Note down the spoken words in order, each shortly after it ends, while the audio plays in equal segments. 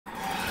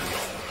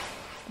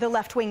the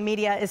left-wing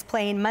media is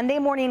playing Monday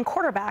morning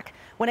quarterback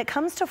when it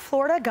comes to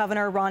Florida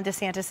Governor Ron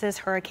DeSantis'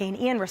 Hurricane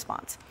Ian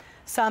response.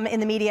 Some in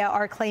the media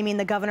are claiming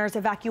the governor's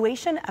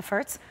evacuation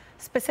efforts,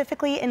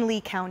 specifically in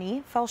Lee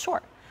County, fell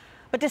short.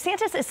 But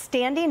DeSantis is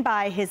standing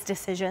by his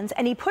decisions,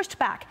 and he pushed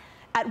back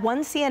at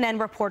one CNN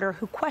reporter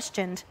who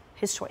questioned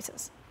his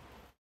choices.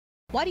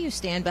 Why do you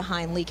stand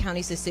behind Lee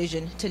County's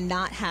decision to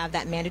not have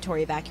that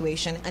mandatory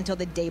evacuation until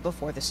the day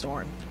before the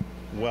storm?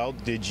 Well,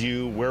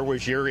 where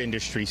was your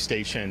industry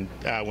station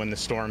when the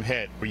storm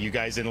hit? Were you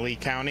guys in Lee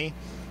County?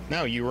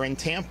 No, you were in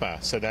Tampa.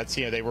 So that's,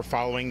 they were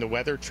following the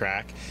weather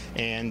track,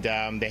 and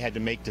they had to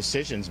make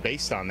decisions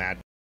based on that.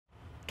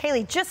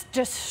 Kaylee, just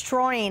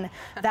destroying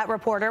that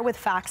reporter with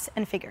facts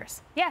and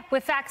figures. Yeah,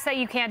 with facts that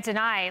you can't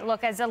deny.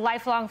 Look, as a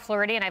lifelong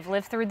Floridian, I've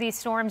lived through these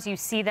storms. You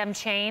see them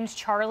change.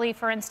 Charlie,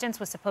 for instance,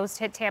 was supposed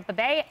to hit Tampa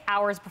Bay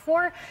hours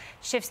before,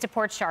 shifts to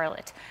Port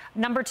Charlotte.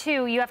 Number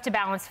two, you have to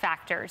balance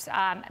factors.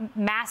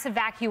 Mass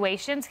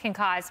evacuations can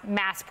cause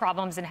mass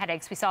problems and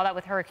headaches. We saw that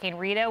with Hurricane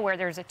Rita, where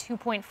there's a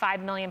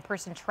 2.5 million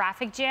person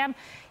traffic jam.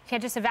 You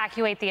can't just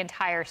evacuate the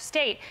entire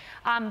state.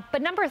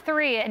 But number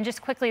three, and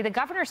just quickly, the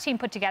governor's team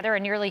put together a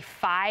nearly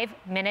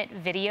 5-minute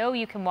video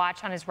you can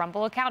watch on his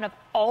Rumble account of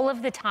all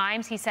of the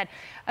times he said,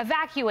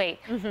 evacuate,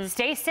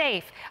 stay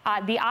safe.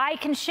 The eye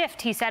can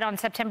shift, he said on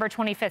September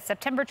 25th,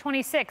 September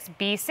 26th,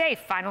 be safe,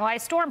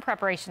 finalize storm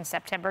preparation,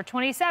 September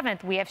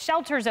 27th. We have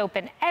shelters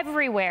open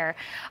everywhere.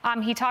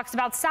 He talks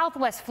about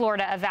Southwest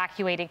Florida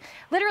evacuating.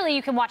 Literally,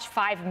 you can watch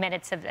 5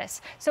 minutes of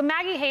this. So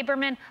Maggie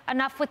Haberman,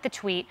 enough with the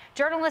tweet.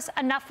 Journalists,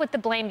 enough with the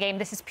blame game.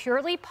 This is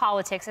purely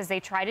politics as they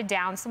try to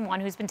down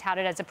someone who's been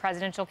touted as a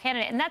presidential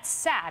candidate. And that's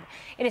sad.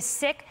 It is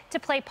sick to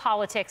play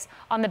politics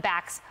on the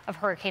backs of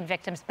hurricane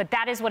victims, but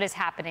that is what is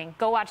happening.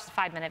 Go watch the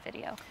 5-minute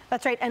video.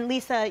 That's right. And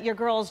Lisa, your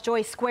girls,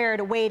 Joy Squared,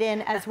 weighed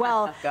in as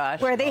well.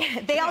 Gosh. Where they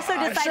also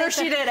decided. I'm sure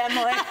she did,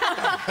 Emily.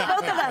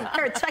 Both of them.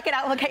 Here, check it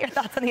out. We'll get your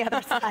thoughts on the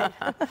other side.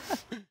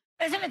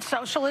 Isn't it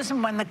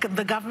socialism when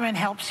the government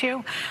helps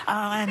you?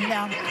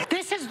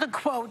 This is the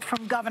quote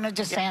from Governor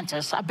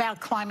DeSantis about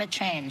climate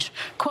change.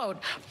 Quote,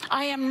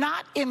 I am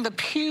not in the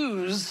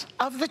pews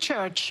of the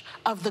church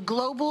of the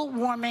global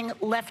warming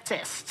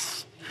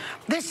leftists.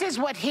 This is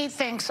what he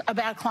thinks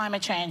about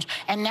climate change.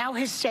 And now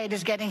his state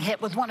is getting hit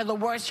with one of the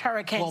worst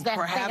hurricanes that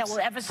they will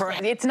ever see.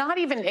 It's not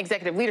even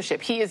executive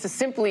leadership. He is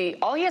simply,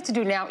 all he has to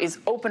do now is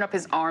open up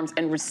his arms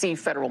and receive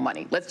federal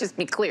money. Let's just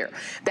be clear.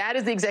 That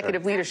is the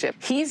executive leadership.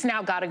 He's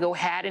now got to go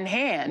hand in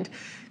hand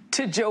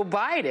to Joe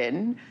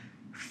Biden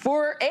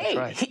for aid.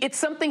 Right. It's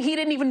something he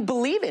didn't even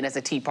believe in as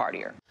a Tea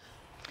Partier.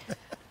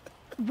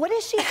 What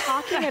is she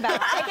talking about?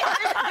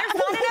 There's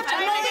not enough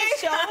time in this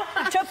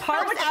show to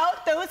parse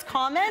out those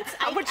comments.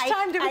 How much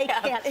time do we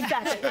have? I can't,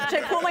 exactly.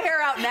 Should I pull my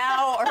hair out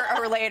now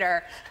or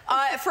later?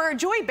 For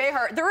Joy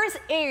Behar, there is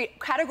a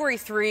Category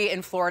 3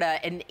 in Florida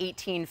in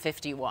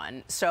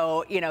 1851.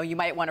 So, you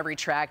might want to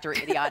retract your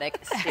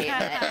idiotic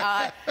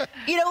statement.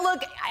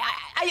 Look,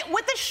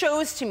 what this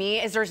shows to me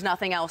is there's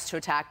nothing else to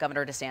attack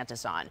Governor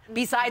DeSantis on,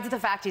 besides the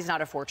fact he's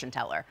not a fortune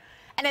teller.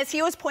 And as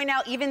he was pointing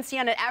out, even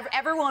CNN,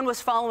 everyone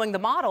was following the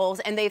models,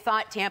 and they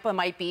thought Tampa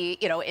might be,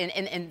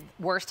 in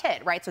worst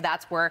hit, right? So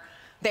that's where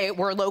they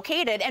were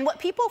located. And what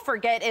people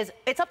forget is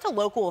it's up to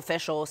local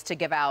officials to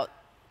give out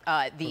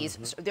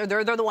these.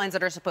 They're the ones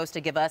that are supposed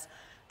to give us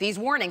these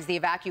warnings, the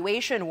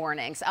evacuation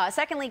warnings.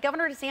 Secondly,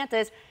 Governor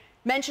DeSantis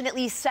mentioned at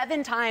least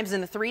 7 times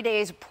in the 3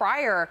 days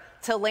prior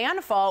to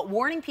landfall,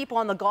 warning people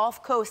on the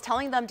Gulf Coast,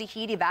 telling them to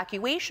heed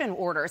evacuation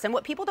orders. And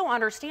what people don't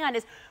understand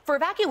is for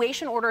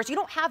evacuation orders, you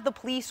don't have the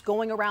police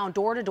going around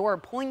door to door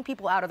pulling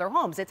people out of their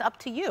homes. It's up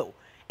to you.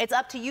 It's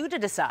up to you to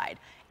decide.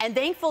 And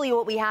thankfully,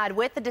 what we had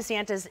with the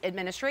DeSantis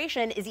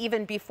administration is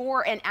even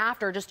before and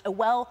after just a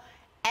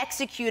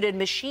well-executed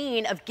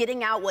machine of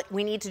getting out what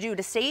we need to do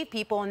to save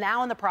people, and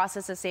now in the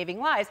process of saving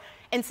lives.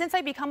 And since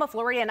I become a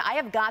Floridian, I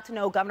have got to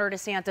know Governor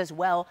DeSantis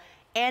well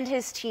and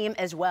his team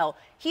as well.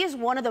 He is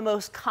one of the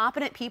most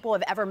competent people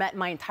I've ever met in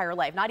my entire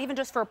life, not even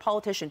just for a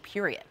politician,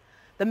 period.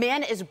 The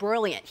man is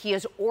brilliant. He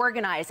is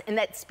organized, and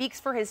that speaks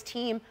for his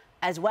team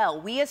as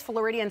well. We as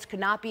Floridians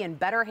could not be in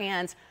better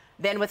hands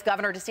than with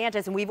Governor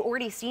DeSantis, and we've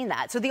already seen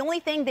that. So the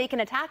only thing they can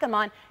attack him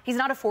on, he's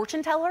not a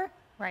fortune teller.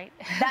 Right.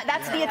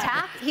 That's the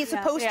attack. He's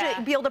supposed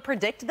to be able to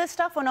predict this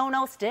stuff when no one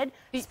else did.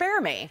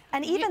 Spare me.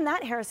 And even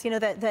that, Harris,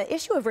 the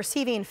issue of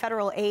receiving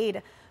federal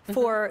aid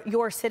for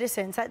your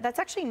citizens,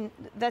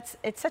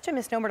 it's such a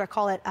misnomer to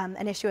call it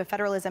an issue of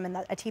federalism, and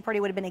that a Tea Party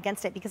would have been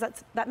against it, because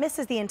that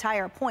misses the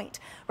entire point,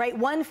 right?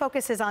 One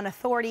focuses on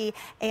authority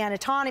and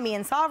autonomy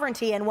and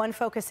sovereignty, and one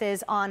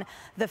focuses on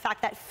the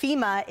fact that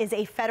FEMA is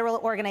a federal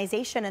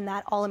organization and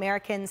that all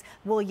Americans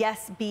will,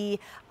 yes, be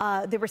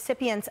the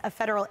recipients of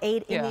federal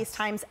aid in these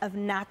times of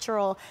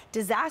natural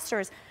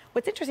disasters.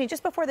 What's interesting,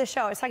 just before the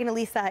show, I was talking to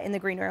Lisa in the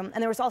green room,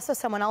 and there was also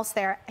someone else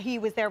there. He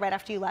was there right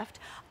after you left,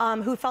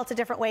 who felt a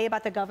different way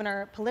about the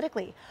governor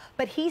politically.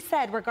 But he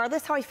said,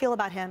 regardless how I feel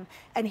about him,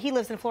 and he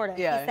lives in Florida,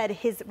 he said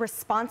his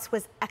response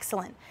was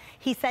excellent.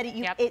 He said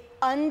it's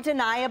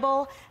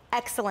undeniable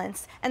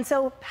excellence. And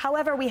so,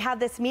 however, we have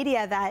this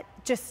media that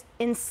just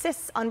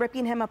insists on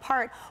ripping him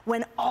apart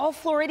when all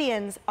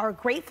Floridians are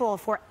grateful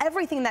for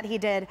everything that he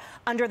did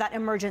under that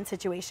emergent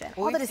situation.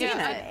 All the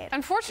decisions he made.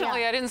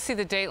 Unfortunately, I didn't see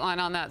the dateline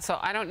on that, so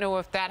I don't know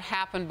if that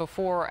happened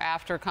before or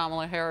after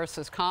Kamala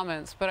Harris's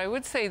comments, but I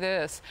would say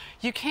this: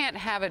 you can't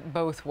have it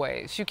both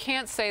ways. You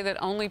can't say that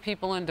only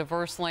people in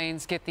diverse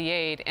lanes get the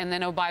aid, and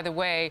then, oh, by the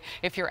way,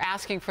 if you're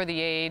asking for the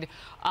aid,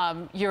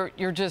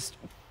 you're just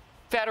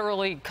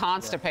federally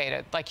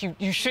constipated. Like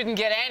you shouldn't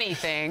get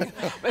anything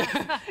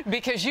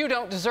because you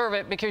don't deserve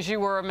it because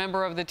you were a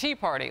member of the Tea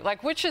Party.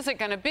 Like, which is it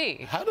going to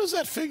be? How does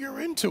that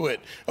figure into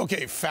it?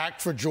 Okay,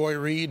 fact for Joy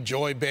Reid,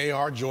 Joy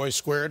Behar, Joy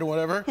Squared, or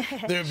whatever.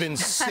 There have been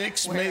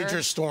 6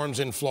 major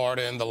storms in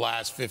Florida in the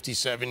last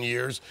 57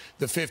 years.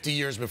 The 50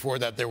 years before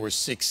that, there were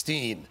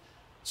 16.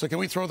 So can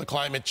we throw the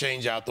climate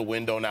change out the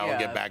window now and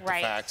get back to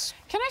facts?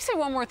 Can I say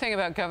one more thing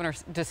about Governor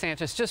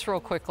DeSantis, just real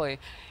quickly?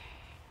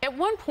 At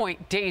one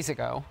point, days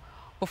ago,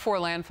 before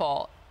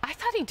landfall, I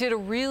thought he did a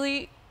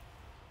really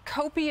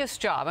copious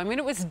job. I mean,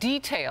 it was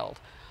detailed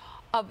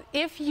of,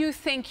 if you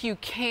think you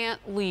can't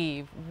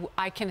leave,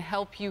 I can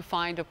help you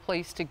find a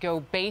place to go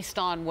based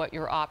on what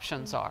your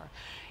options are.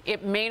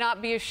 It may not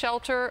be a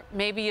shelter,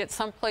 maybe it's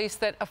someplace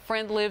that a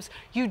friend lives.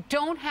 You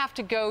don't have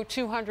to go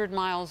 200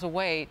 miles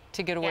away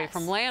to get away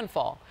from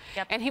landfall.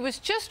 And he was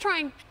just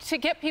trying to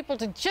get people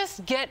to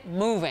just get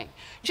moving.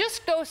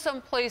 Just go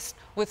someplace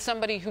with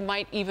somebody who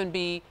might even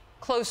be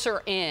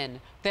closer in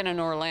than in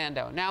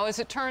Orlando. Now, as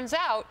it turns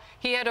out,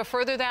 he had to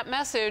further that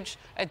message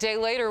a day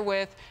later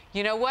with,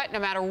 you know what, no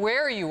matter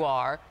where you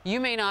are, you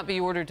may not be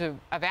ordered to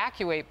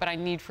evacuate, but I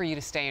need for you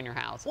to stay in your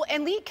house. Well,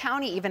 and Lee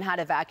County even had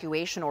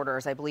evacuation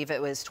orders, I believe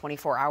it was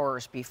 24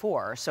 hours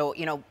before. So,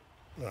 you know,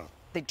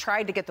 they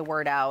tried to get the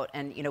word out,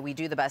 and, you know, we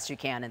do the best you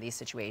can in these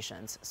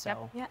situations.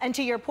 So. Yeah, and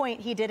to your point,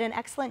 he did an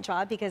excellent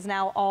job because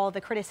now all the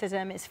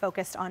criticism is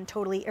focused on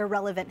totally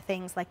irrelevant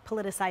things like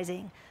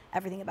politicizing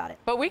everything about it.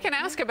 But we can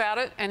ask about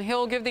it, and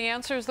he'll give the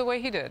answers the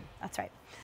way he did. That's right.